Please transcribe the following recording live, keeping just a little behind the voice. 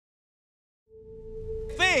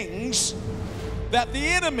things that the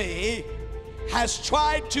enemy has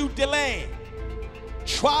tried to delay,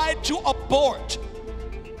 tried to abort,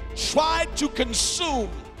 tried to consume,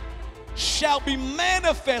 shall be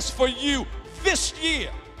manifest for you this year.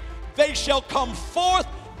 They shall come forth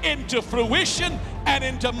into fruition and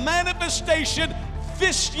into manifestation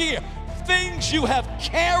this year. Things you have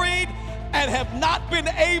carried and have not been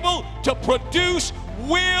able to produce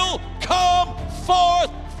will come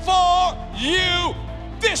forth for you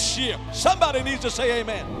this year. Somebody needs to say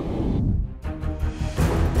amen.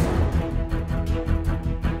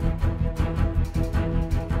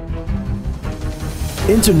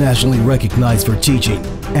 Internationally recognized for teaching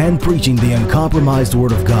and preaching the uncompromised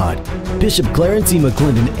Word of God, Bishop Clarence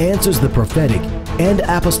McClendon answers the prophetic and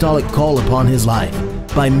apostolic call upon his life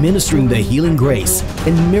by ministering the healing grace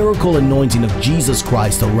and miracle anointing of Jesus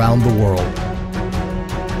Christ around the world.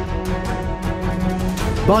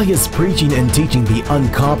 By his preaching and teaching the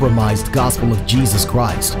uncompromised gospel of Jesus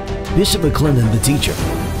Christ, Bishop McClendon, the teacher,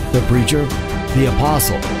 the preacher, the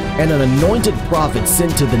apostle, and an anointed prophet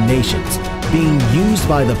sent to the nations, being used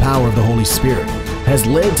by the power of the Holy Spirit, has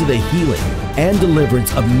led to the healing and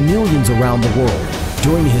deliverance of millions around the world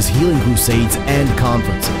during his healing crusades and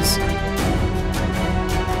conferences.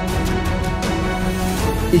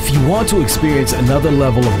 If you want to experience another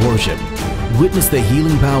level of worship, witness the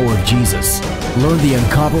healing power of Jesus, learn the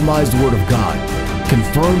uncompromised Word of God,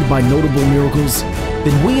 confirmed by notable miracles,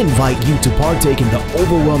 then we invite you to partake in the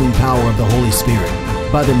overwhelming power of the Holy Spirit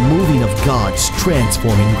by the moving of God's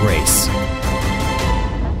transforming grace.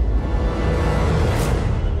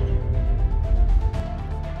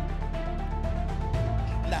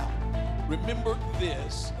 Now, remember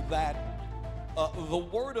this, that the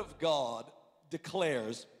Word of God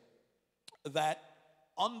declares that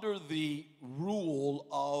under the rule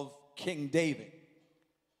of King David,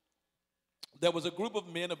 there was a group of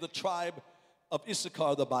men of the tribe of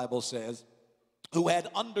Issachar, the Bible says, who had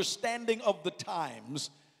understanding of the times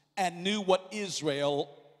and knew what Israel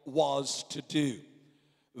was to do.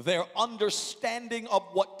 Their understanding of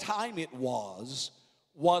what time it was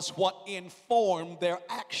what informed their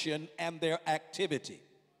action and their activity.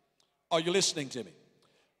 Are you listening to me?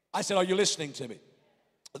 I said, are you listening to me?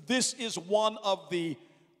 This is one of the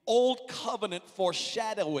Old Covenant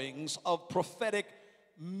foreshadowings of prophetic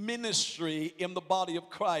ministry in the body of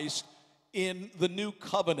Christ in the New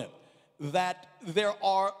Covenant, that there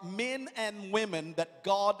are men and women that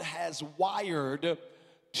God has wired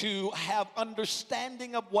to have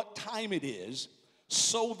understanding of what time it is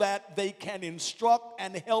so that they can instruct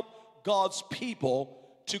and help God's people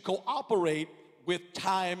to cooperate with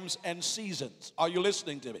times and seasons. Are you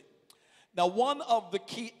listening to me? Now, one of the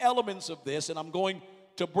key elements of this, and I'm going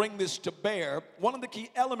to bring this to bear, one of the key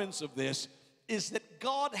elements of this is that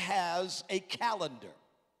God has a calendar.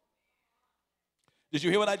 Did you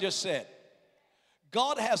hear what I just said?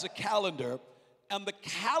 God has a calendar, and the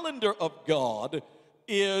calendar of God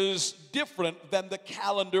is different than the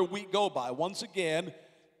calendar we go by. Once again,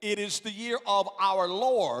 it is the year of our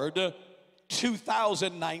Lord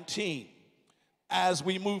 2019 as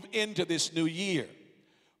we move into this new year.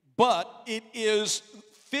 But it is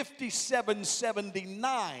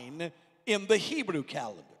 5779 in the Hebrew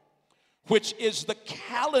calendar, which is the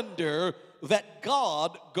calendar that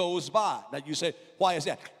God goes by. Now you say, why is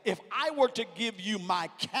that? If I were to give you my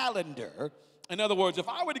calendar, in other words, if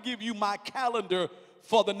I were to give you my calendar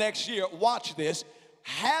for the next year, watch this,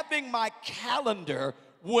 having my calendar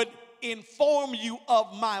would inform you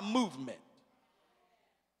of my movement.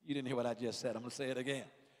 You didn't hear what I just said. I'm going to say it again.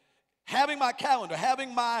 Having my calendar,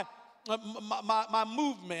 having my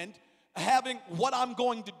movement, having what I'm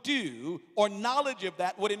going to do, or knowledge of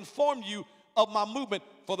that would inform you of my movement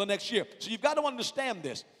for the next year. So you've got to understand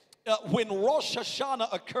this. When Rosh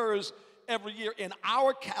Hashanah occurs every year in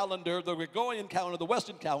our calendar, the Gregorian calendar, the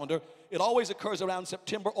Western calendar, it always occurs around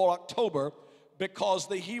September or October, because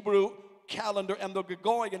the Hebrew calendar and the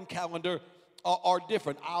Gregorian calendar are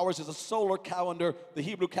different. Ours is a solar calendar. The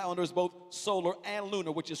Hebrew calendar is both solar and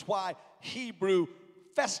lunar, which is why Hebrew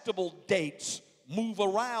festival dates move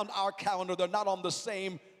around our calendar. They're not on the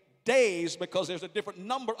same days because there's a different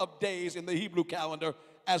number of days in the Hebrew calendar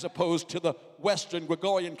as opposed to the Western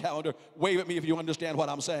Gregorian calendar. Wave at me if you understand what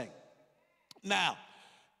I'm saying. Now,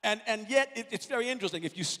 and yet it's very interesting.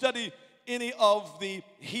 If you study any of the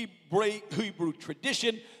Hebrew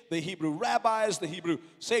tradition, the Hebrew rabbis, the Hebrew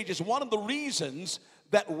sages, one of the reasons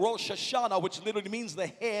that Rosh Hashanah, which literally means the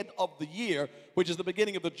head of the year, which is the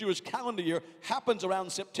beginning of the Jewish calendar year, happens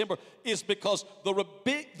around September, is because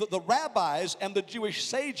the rabbis and the Jewish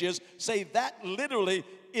sages say that literally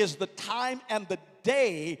is the time and the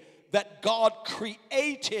day that God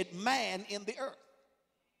created man in the earth.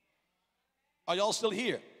 Are y'all still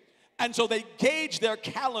here? And so they gauge their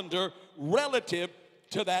calendar relative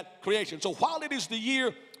to that creation. So while it is the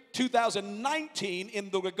year 2019 in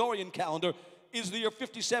the Gregorian calendar, is the year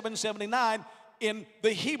 5779 in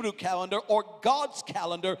the Hebrew calendar, or God's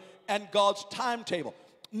calendar and God's timetable.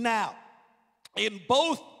 Now, in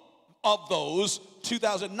both of those,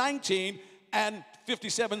 2019 and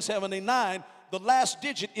 5779, the last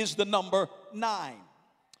digit is the number 9.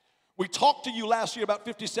 We talked to you last year about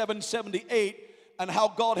 5778 and how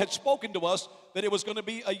God had spoken to us that it was going to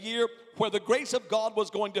be a year where the grace of God was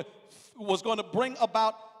going to bring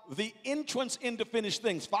about the entrance into finished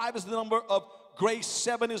things. 5 is the number of grace.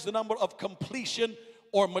 7 is the number of completion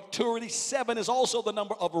or maturity. 7 is also the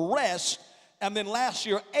number of rest. And then last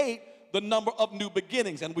year, 8, the number of new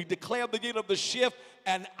beginnings. And we declared the beginning of the shift,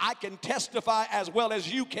 and I can testify as well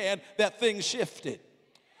as you can that things shifted.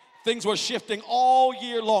 Things were shifting all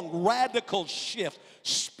year long. Radical shift,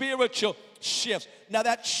 spiritual shifts. Now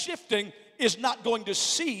that shifting is not going to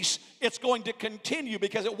cease. It's going to continue,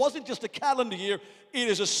 because it wasn't just a calendar year, it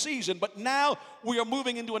is a season. But now we are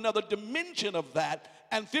moving into another dimension of that.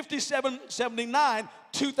 And 5779,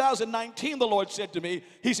 2019, the Lord said to me,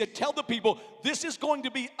 he said, tell the people, this is going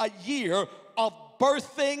to be a year of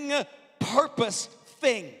birthing purposed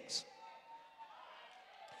things.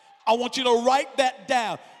 I want you to write that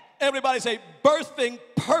down. Everybody say, birthing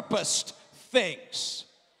purposed things.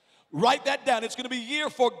 Write that down. It's going to be a year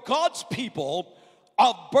for God's people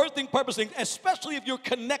of birthing purpose things, especially if you're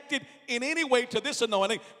connected in any way to this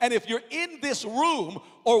anointing. And if you're in this room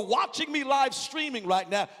or watching me live streaming right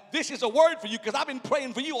now, this is a word for you, because I've been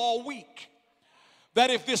praying for you all week. That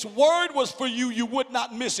if this word was for you, you would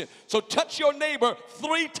not miss it. So touch your neighbor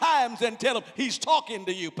 3 times and tell him he's talking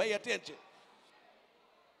to you. Pay attention.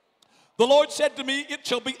 The Lord said to me, it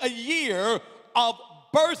shall be a year of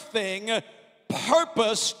birthing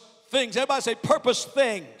purpose things. Everybody say purpose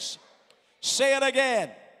things. Say it again.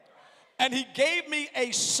 And he gave me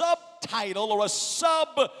a subtitle, or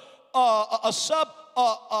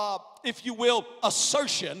if you will,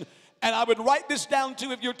 assertion. And I would write this down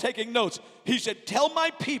too if you're taking notes. He said, tell my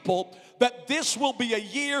people that this will be a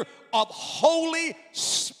year of Holy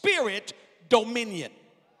Spirit dominion.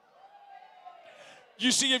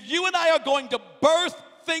 You see, if you and I are going to birth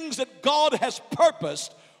things that God has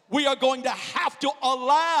purposed, we are going to have to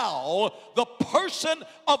allow the person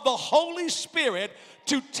of the Holy Spirit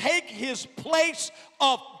to take his place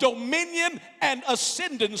of dominion and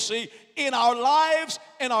ascendancy in our lives,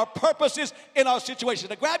 in our purposes, in our situations.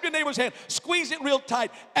 Now grab your neighbor's hand, squeeze it real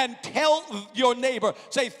tight, and tell your neighbor,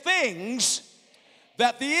 say, things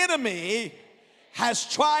that the enemy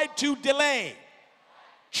has tried to delay,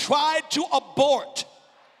 tried to abort,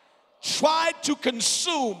 tried to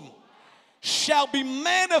consume, shall be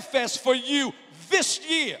manifest for you this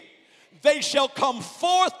year. They shall come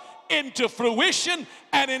forth into fruition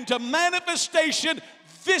and into manifestation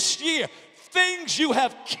this year. Things you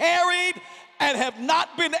have carried and have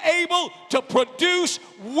not been able to produce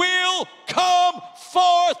will come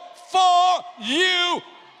forth for you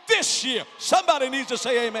this year. Somebody needs to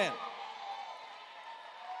say amen.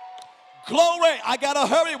 Glory. I gotta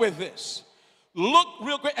hurry with this. Look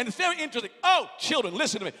real great, and it's very interesting. Oh, children,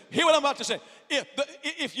 listen to me. Hear what I'm about to say.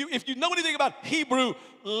 If you know anything about Hebrew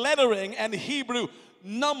lettering and Hebrew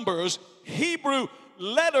numbers, Hebrew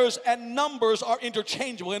letters and numbers are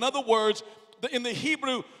interchangeable. In other words, in the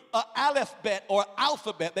Hebrew alphabet or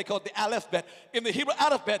alphabet, they call it the alphabet. In the Hebrew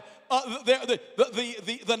alphabet,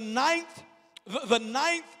 the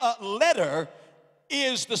ninth letter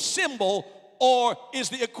is the symbol, or is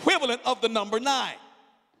the equivalent of the number 9.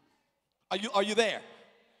 Are you there?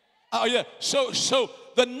 Yeah. So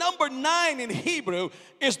the number 9 in Hebrew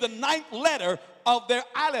is the 9th letter of their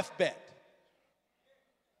alphabet.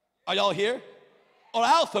 Are y'all here? Or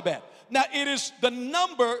alphabet. Now it is the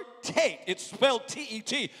number Tate. It's spelled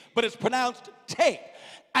T-E-T, but it's pronounced Tate.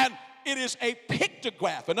 And it is a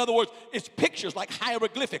pictograph. In other words, it's pictures like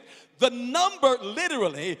hieroglyphic. The number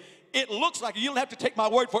literally, it looks like, you don't have to take my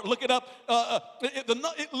word for it, look it up.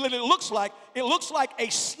 It literally looks like a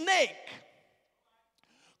snake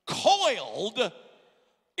coiled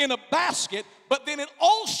in a basket, but then it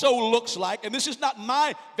also looks like, and this is not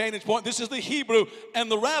my vantage point, this is the Hebrew and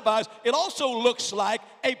the rabbis, it also looks like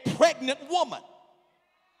a pregnant woman.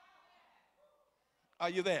 Are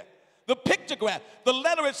you there? The pictograph, the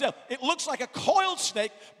letter itself, it looks like a coiled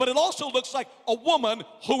snake, but it also looks like a woman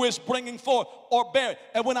who is bringing forth or bearing.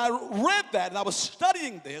 And when I read that and I was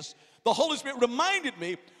studying this, the Holy Spirit reminded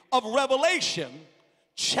me of Revelation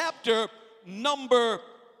chapter number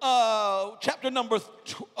chapter number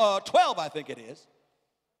 12, I think it is.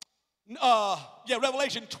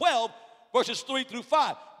 Revelation 12, verses 3 through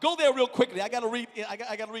 5. Go there real quickly. I got to read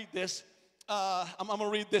this. I'm going to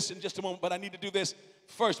read this in just a moment, but I need to do this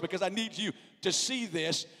first because I need you to see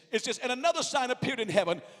this. It says, and another sign appeared in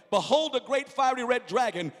heaven. Behold, a great fiery red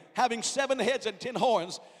dragon, having 7 heads and 10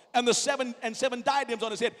 horns, and seven diadems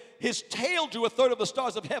on his head. His tail drew a third of the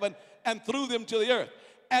stars of heaven and threw them to the earth.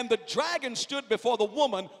 And the dragon stood before the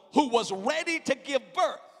woman who was ready to give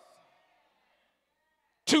birth,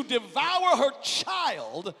 to devour her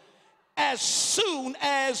child as soon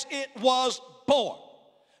as it was born.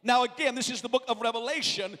 Now again, this is the book of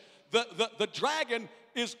Revelation. The dragon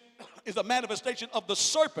is a manifestation of the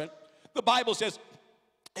serpent. The Bible says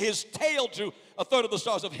his tail drew a third of the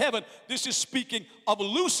stars of heaven. This is speaking of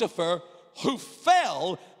Lucifer, who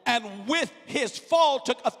fell and with his fall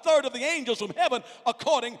took a third of the angels from heaven,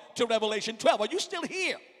 according to Revelation 12. Are you still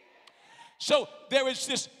here? So there is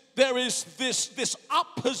this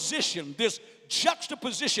opposition, this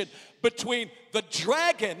juxtaposition between the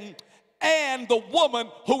dragon and the woman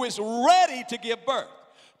who is ready to give birth.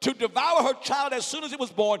 To devour her child as soon as it was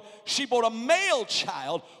born, she bore a male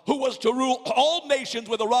child who was to rule all nations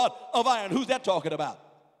with a rod of iron. Who's that talking about?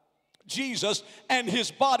 Jesus and his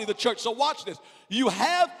body, the church. So watch this. You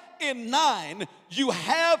have in 9, you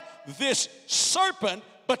have this serpent,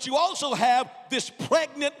 but you also have this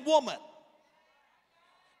pregnant woman.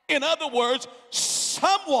 In other words,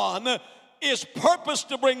 someone is purposed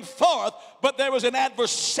to bring forth, but there is an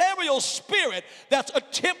adversarial spirit that's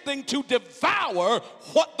attempting to devour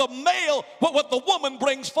what the woman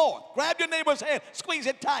brings forth. Grab your neighbor's hand, squeeze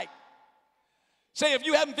it tight. Say, if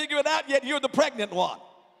you haven't figured it out yet, you're the pregnant one.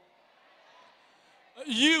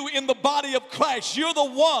 You in the body of Christ, you're the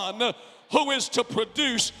one who is to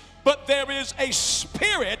produce, but there is a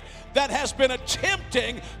spirit that has been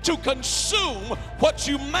attempting to consume what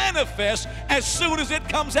you manifest as soon as it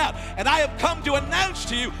comes out. And I have come to announce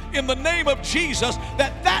to you in the name of Jesus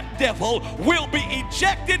that devil will be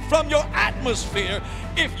ejected from your atmosphere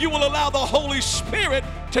if you will allow the Holy Spirit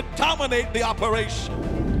to dominate the operation.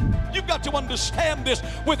 You've got to understand this.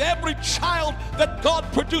 With every child that God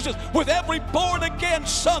produces, with every born-again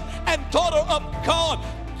son and daughter of God,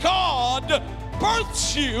 God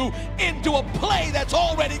births you into a play that's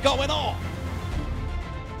already going on.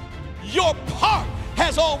 Your part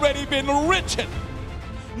has already been written.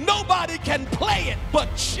 Nobody can play it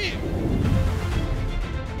but you.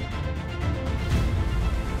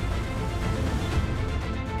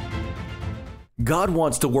 God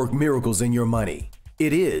wants to work miracles in your money.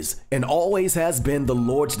 It is and always has been the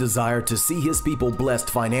Lord's desire to see his people blessed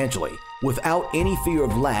financially without any fear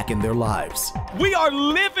of lack in their lives. We are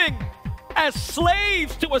living as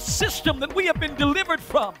slaves to a system that we have been delivered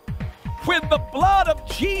from. When the blood of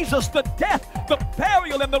Jesus, the death, the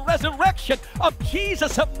burial, and the resurrection of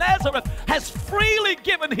Jesus of Nazareth has freely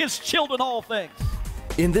given his children all things.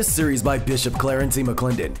 In this series by Bishop Clarence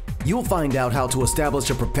McClendon, you'll find out how to establish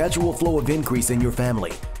a perpetual flow of increase in your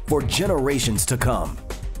family for generations to come.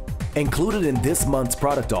 Included in this month's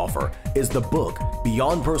product offer is the book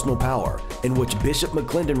Beyond Personal Power, in which Bishop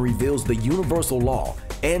McClendon reveals the universal law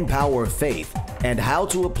and power of faith and how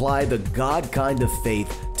to apply the God kind of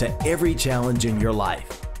faith to every challenge in your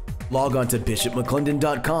life. Log on to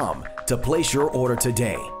bishopmcclendon.com to place your order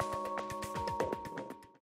today.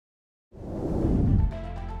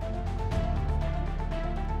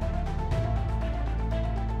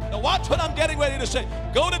 Now watch what I'm getting ready to say.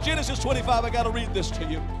 Go to Genesis 25. I got to read this to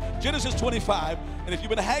you. Genesis 25. And if you've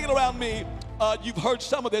been hanging around me, you've heard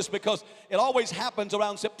some of this because it always happens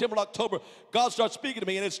around September, October. God starts speaking to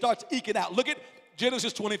me and it starts eking out. Look at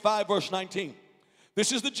Genesis 25, verse 19.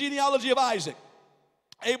 This is the genealogy of Isaac,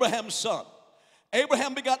 Abraham's son.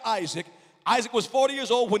 Abraham begot Isaac. Isaac was 40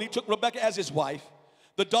 years old when he took Rebekah as his wife,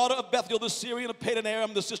 the daughter of Bethuel the Syrian, of Padan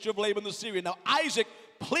Aram, the sister of Laban the Syrian. Now Isaac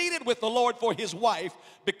pleaded with the Lord for his wife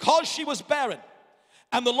because she was barren.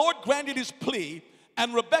 And the Lord granted his plea,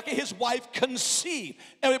 and Rebekah, his wife, conceived.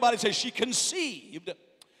 Everybody say she conceived.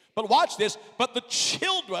 But watch this. But the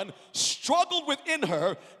children struggled within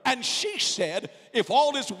her, and she said, if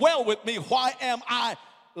all is well with me, why am I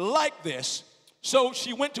like this? So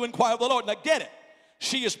she went to inquire of the Lord. Now get it.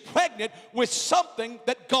 She is pregnant with something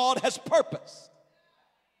that God has purposed.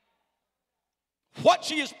 What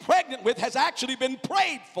she is pregnant with has actually been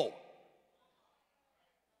prayed for.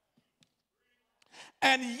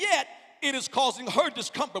 And yet, it is causing her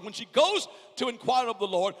discomfort. When she goes to inquire of the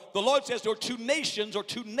Lord says there are 2 nations or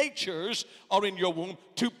 2 natures are in your womb.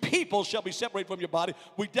 2 people shall be separated from your body.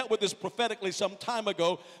 We dealt with this prophetically some time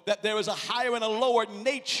ago, that there is a higher and a lower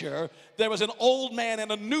nature. There is an old man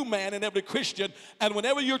and a new man in every Christian. And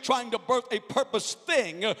whenever you're trying to birth a purpose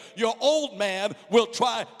thing, your old man will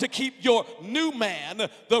try to keep your new man,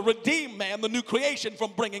 the redeemed man, the new creation,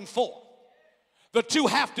 from bringing forth. The 2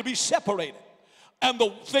 have to be separated. And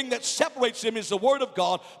the thing that separates them is the word of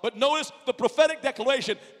God. But notice the prophetic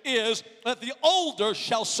declaration is that the older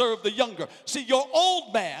shall serve the younger. See, your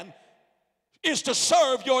old man is to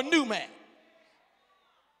serve your new man.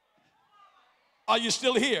 Are you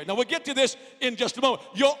still here? Now we'll get to this in just a moment.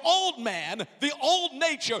 Your old man, the old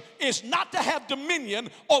nature, is not to have dominion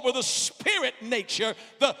over the spirit nature,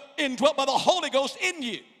 the indwelt by the Holy Ghost in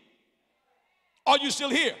you. Are you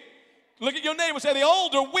still here? Look at your neighbor and say, the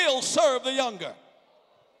older will serve the younger.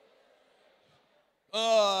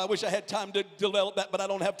 I wish I had time to develop that, but I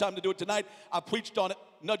don't have time to do it tonight. I preached on it.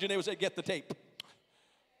 Nudge your neighbor and say, get the tape.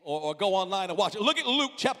 Or go online and watch it. Look at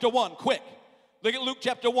Luke chapter 1, quick. Look at Luke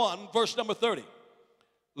chapter 1, verse number 30.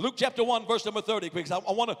 Luke chapter 1, verse number 30, quick. I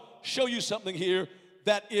want to show you something here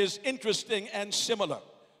that is interesting and similar.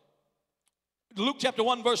 Luke chapter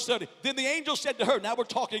 1, verse 30. Then the angel said to her, now we're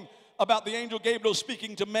talking about the angel Gabriel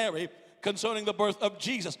speaking to Mary concerning the birth of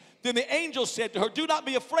Jesus. Then the angel said to her, do not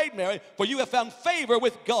be afraid, Mary, for you have found favor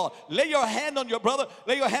with God. Lay your hand on your brother,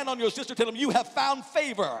 lay your hand on your sister, tell him you have found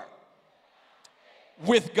favor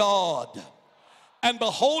with God. And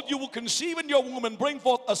behold, you will conceive in your womb and bring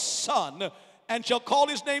forth a son, and shall call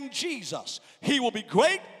his name Jesus. He will be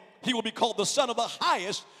great, he will be called the Son of the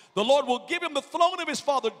Highest. The Lord will give him the throne of his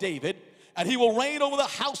father David, and he will reign over the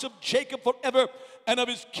house of Jacob forever, and of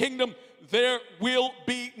his kingdom there will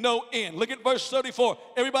be no end. Look at verse 34.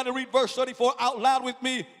 Everybody read verse 34 out loud with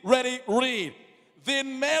me. Ready, read.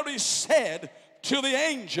 Then Mary said to the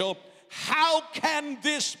angel, how can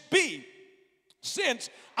this be,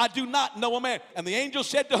 since I do not know a man? And the angel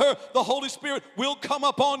said to her, the Holy Spirit will come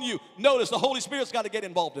upon you. Notice the Holy Spirit's got to get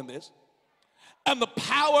involved in this. And the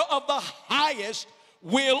power of the highest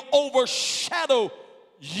will overshadow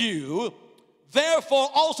you. Therefore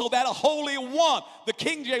also that Holy One, the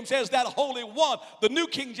King James says that Holy One, the New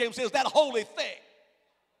King James says that holy thing.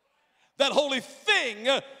 That holy thing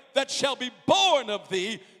that shall be born of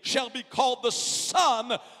thee shall be called the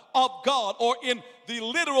Son of God, or in the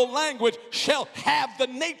literal language, shall have the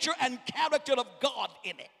nature and character of God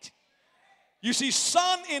in it. You see,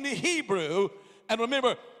 son in Hebrew, and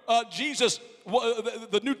remember, Jesus,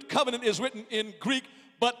 the New Covenant is written in Greek,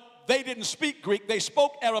 but they didn't speak Greek, they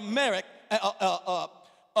spoke Aramaic,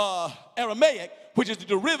 which is the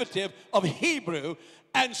derivative of Hebrew.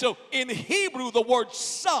 And so in Hebrew, the word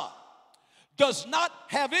son does not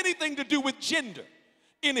have anything to do with gender.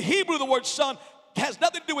 In Hebrew, the word son has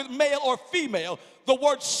nothing to do with male or female. The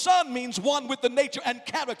word son means one with the nature and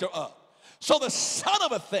character of. So the son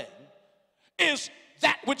of a thing is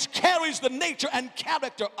that which carries the nature and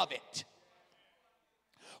character of it.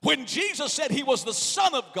 When Jesus said he was the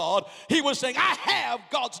Son of God, he was saying, I have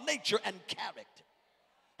God's nature and character.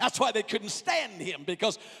 That's why they couldn't stand him,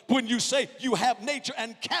 because when you say you have nature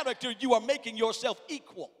and character, you are making yourself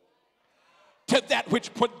equal to that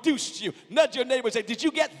which produced you. Nudge your neighbor and say, did you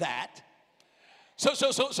get that?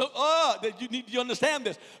 You understand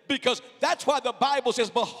this, because that's why the Bible says,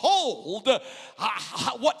 behold,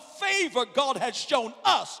 what favor God has shown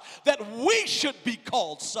us, that we should be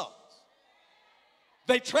called sons.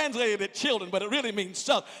 They translated it children, but it really means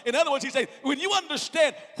son. In other words, he's saying, when you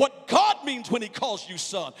understand what God means when he calls you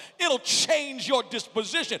son, it'll change your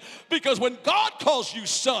disposition. Because when God calls you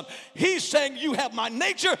son, he's saying, you have my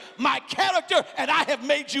nature, my character, and I have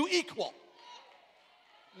made you equal.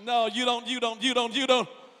 No, you don't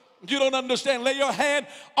understand. Lay your hand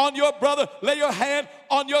on your brother, lay your hand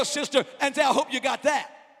on your sister, and say, I hope you got that.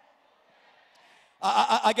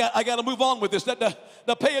 I got to move on with this.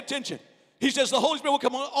 Now pay attention. He says the Holy Spirit will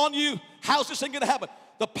come on you. How's this thing going to happen?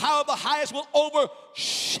 The power of the highest will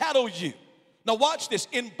overshadow you. Now watch this.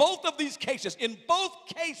 In both of these cases, in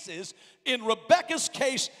Rebecca's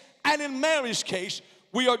case and in Mary's case,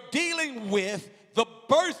 we are dealing with the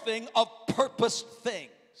birthing of purpose things.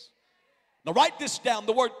 Now write this down.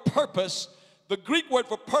 The word purpose, the Greek word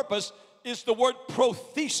for purpose is the word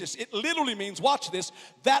prothesis. It literally means, watch this,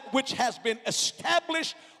 that which has been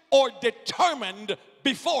established or determined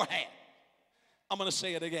beforehand. I'm going to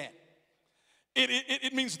say it again.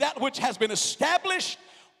 It means that which has been established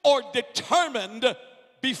or determined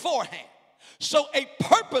beforehand. So a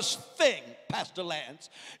purpose thing, Pastor Lance,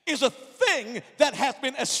 is a thing that has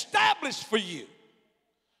been established for you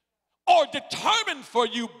or determined for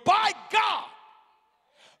you by God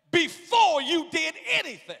before you did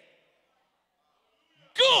anything,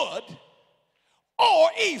 good or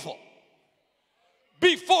evil,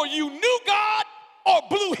 before you knew God or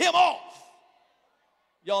blew him off.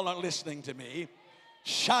 Y'all aren't listening to me.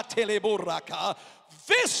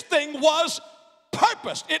 This thing was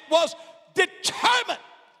purposed. It was determined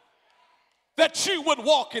that you would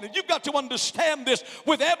walk in it. You've got to understand this.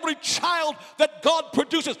 With every child that God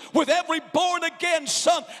produces, with every born again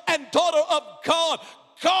son and daughter of God,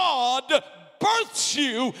 God births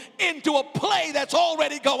you into a play that's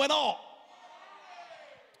already going on.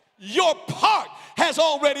 Your part has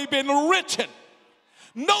already been written.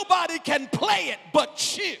 Nobody can play it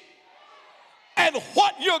but you. And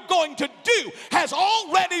what you're going to do has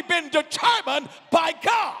already been determined by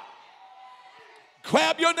God.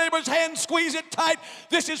 Grab your neighbor's hand, squeeze it tight.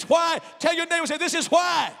 This is why. Tell your neighbor, say, this is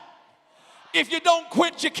why. If you don't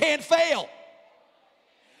quit, you can't fail.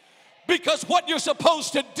 Because what you're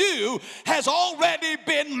supposed to do has already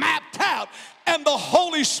been mapped out. And the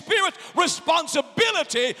Holy Spirit's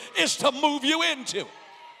responsibility is to move you into it.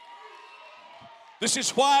 This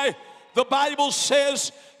is why the Bible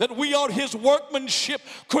says that we are his workmanship,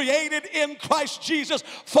 created in Christ Jesus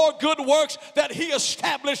for good works that he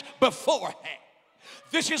established beforehand.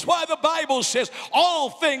 This is why the Bible says all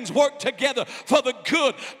things work together for the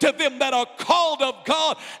good to them that are called of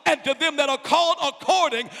God and to them that are called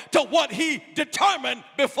according to what he determined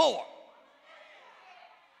before.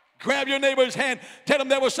 Grab your neighbor's hand. Tell them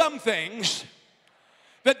there were some things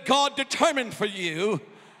that God determined for you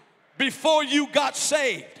before you got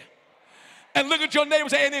saved. And look at your neighbor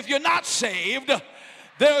and say, and if you're not saved,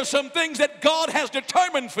 there are some things that God has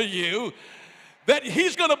determined for you that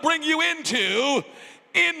he's going to bring you into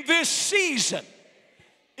in this season.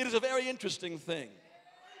 It is a very interesting thing.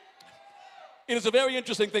 It is a very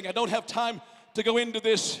interesting thing. I don't have time to go into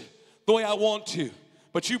this the way I want to,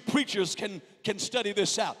 but you preachers can study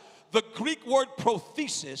this out. The Greek word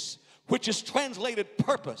prothesis, which is translated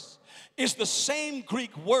purpose, is the same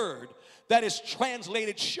Greek word that is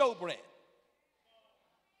translated showbread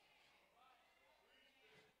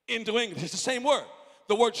into English. It's the same word.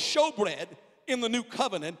 The word showbread in the New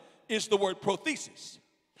Covenant is the word prothesis.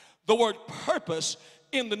 The word purpose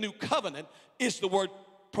in the New Covenant is the word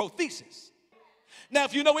prothesis. Now,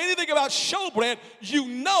 if you know anything about showbread, you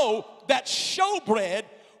know that showbread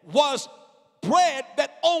was bread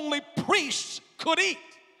that only priests could eat.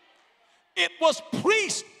 It was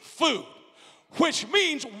priest food, which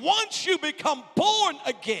means once you become born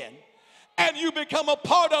again and you become a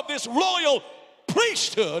part of this royal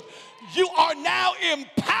priesthood, you are now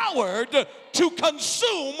empowered to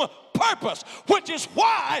consume purpose, which is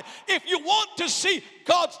why if you want to see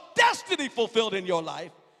God's destiny fulfilled in your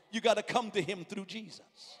life, you got to come to him through Jesus.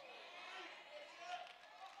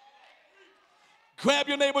 Grab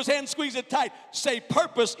your neighbor's hand, squeeze it tight. Say,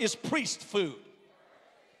 purpose is priest food.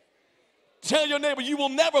 Tell your neighbor, you will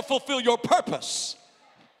never fulfill your purpose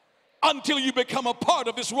until you become a part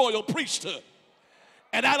of this royal priesthood.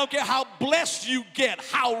 And I don't care how blessed you get,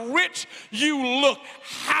 how rich you look,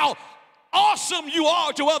 how awesome you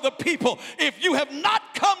are to other people. If you have not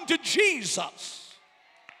come to Jesus,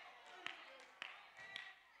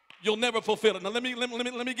 you'll never fulfill it. Now let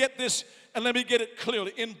me get this and let me get it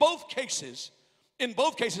clearly. In both cases, and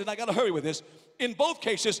I got to hurry with this. In both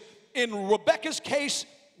cases, in Rebekah's case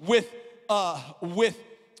with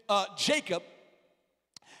Jacob,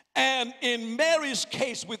 and in Mary's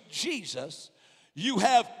case with Jesus, you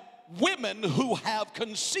have women who have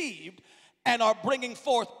conceived and are bringing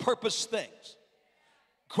forth purpose things.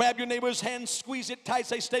 Grab your neighbor's hand, squeeze it tight,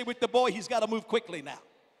 say, stay with the boy. He's got to move quickly now.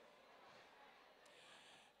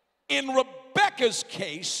 In Rebekah's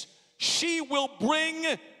case, she will bring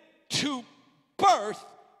to birth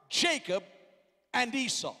Jacob and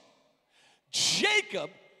Esau. Jacob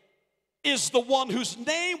is the one whose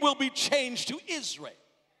name will be changed to Israel.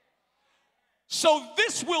 So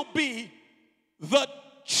this will be the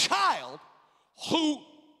child who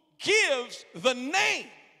gives the name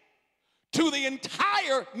to the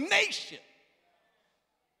entire nation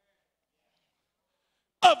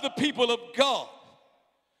of the people of God.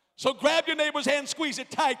 So grab your neighbor's hand, squeeze it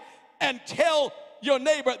tight, and tell your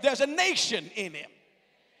neighbor there's a nation in him.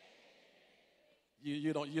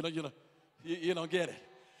 You don't get it.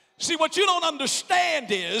 See, what you don't understand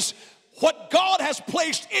is what God has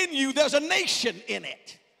placed in you, there's a nation in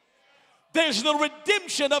it. There's the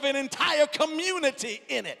redemption of an entire community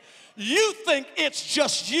in it. You think it's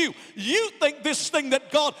just you. You think this thing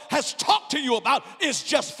that God has talked to you about is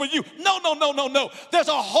just for you. No. There's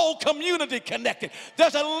a whole community connected.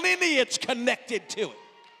 There's a lineage connected to it.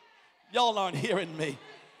 Y'all aren't hearing me.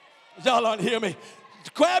 Y'all aren't hearing me.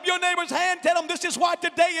 Grab your neighbor's hand. Tell them this is why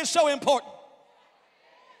today is so important.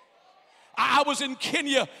 I was in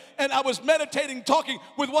Kenya and I was meditating, talking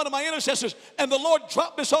with one of my intercessors, and the Lord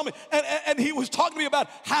dropped this on me, and he was talking to me about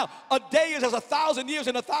how a day is as 1,000 years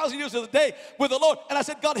and 1,000 years is a day with the Lord. And I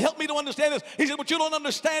said, God, help me to understand this. He said, what you don't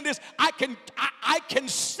understand is I can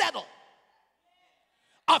settle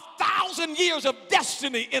 1,000 years of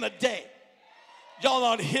destiny in a day. Y'all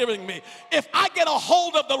aren't hearing me. If I get a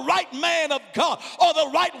hold of the right man of God or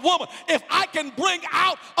the right woman, if I can bring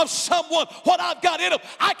out of someone what I've got in them,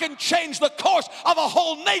 I can change the course of a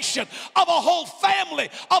whole nation, of a whole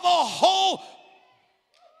family, of a whole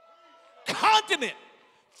continent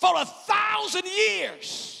for 1,000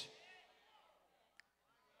 years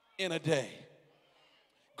in a day.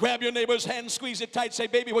 Grab your neighbor's hand, squeeze it tight, say,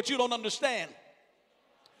 baby, what you don't understand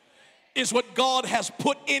is what God has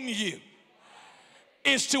put in you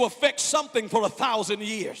is to affect something for 1,000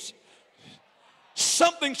 years.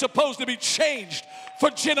 Something's supposed to be changed for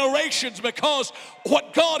generations because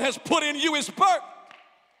what God has put in you is birth.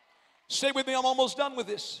 Stay with me, I'm almost done with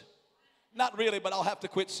this. Not really, but I'll have to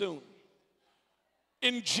quit soon.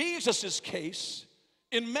 In Jesus' case,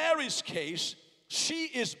 in Mary's case, she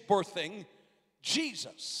is birthing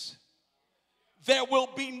Jesus. There will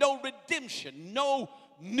be no redemption, no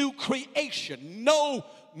new creation, no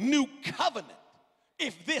new covenant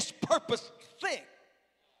if this purpose thing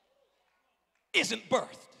isn't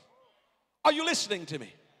birthed. Are you listening to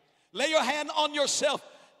me? Lay your hand on yourself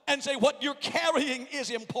and say, what you're carrying is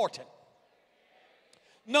important.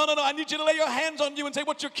 No, I need you to lay your hands on you and say,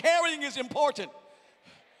 what you're carrying is important.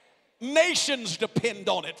 Nations depend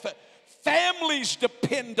on it. Families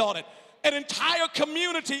depend on it. An entire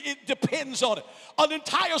community, it depends on it. An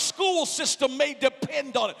entire school system may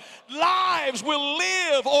depend on it. Lives will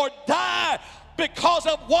live or die because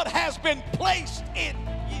of what has been placed in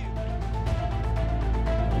you.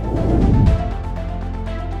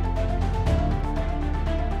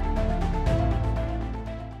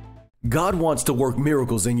 God wants to work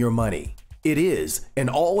miracles in your money. It is and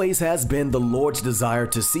always has been the Lord's desire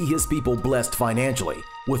to see His people blessed financially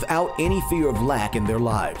without any fear of lack in their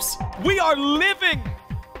lives. We are living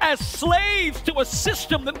as slaves to a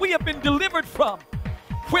system that we have been delivered from.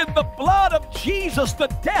 When the blood of Jesus, the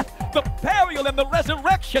death, the burial, and the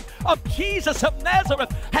resurrection of Jesus of Nazareth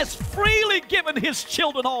has freely given His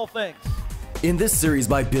children all things. In this series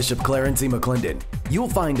by Bishop Clarence McClendon, you'll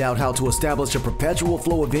find out how to establish a perpetual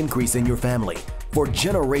flow of increase in your family for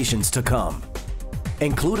generations to come.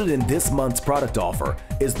 Included in this month's product offer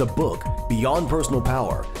is the book Beyond Personal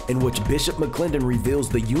Power, in which Bishop McClendon reveals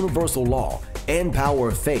the universal law and power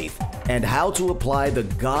of faith and how to apply the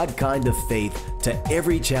God kind of faith to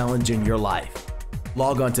every challenge in your life.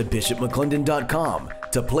 Log on to bishopmcclendon.com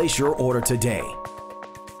to place your order today.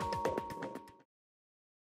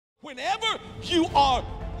 Whenever you are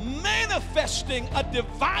manifesting a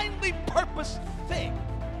divinely purposed thing,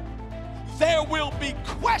 there will be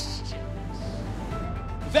questions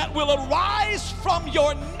that will arise from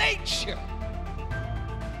your nature.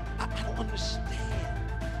 I don't understand.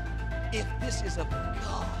 If this is of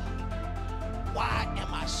God, why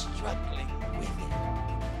am I struggling with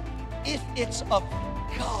it? If it's of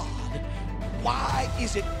God, why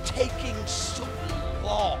is it taking so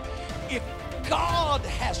long? If God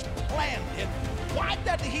has planned it, why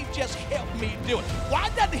doesn't He just help me do it? Why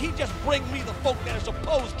doesn't He just bring me the folk that are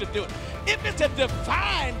supposed to do it? If it's a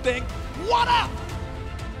divine thing, what up?